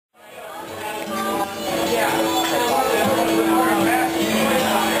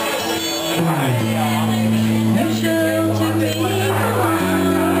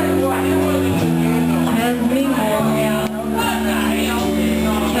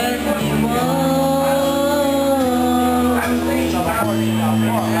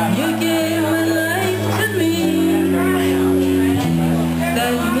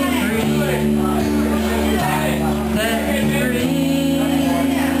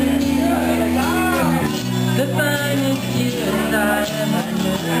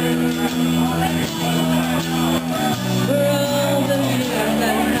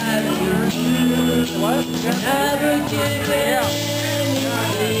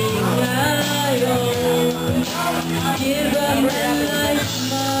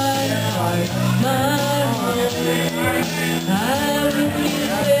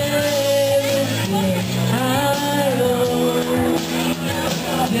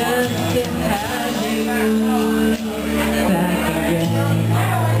just to have you back again.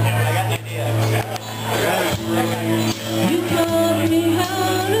 You taught me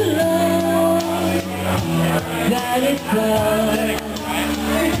how to love, that it's love,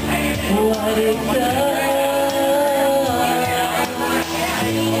 what it does.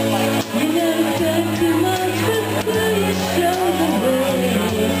 You never said too much, but still you showed the way,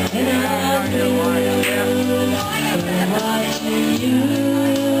 and I've been watching you.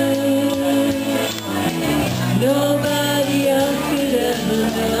 Nobody else could ever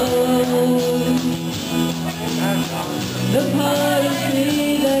know the part of me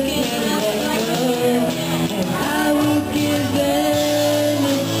that can't let go, and I will give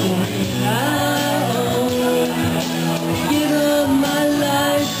anything I own. Give up my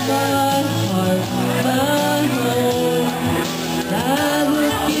life, my heart, my home. I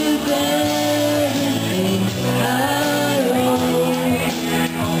will give everything I own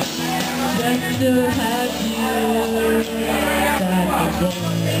just to have you back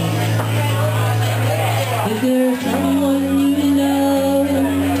again. Is there someone you know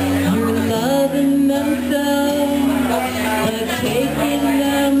you're loving themselves, but taking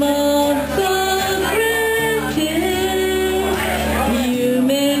them all for granted? You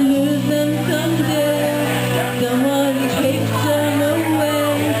may lose them someday. Someone takes them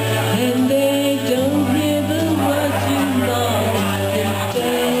away, and they don't give them what you lost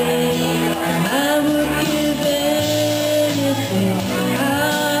instead. I would give anything I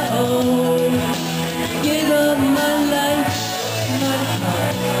own. Give up my life, my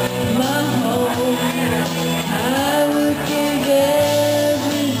heart, my home. I would give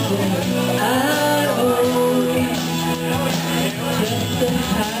everything I own just to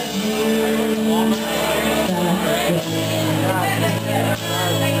have you back again.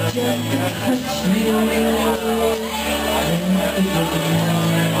 Just to touch you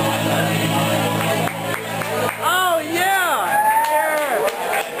Oh yeah!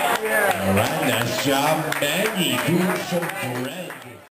 All right, nice job, Maggie. Doing so great.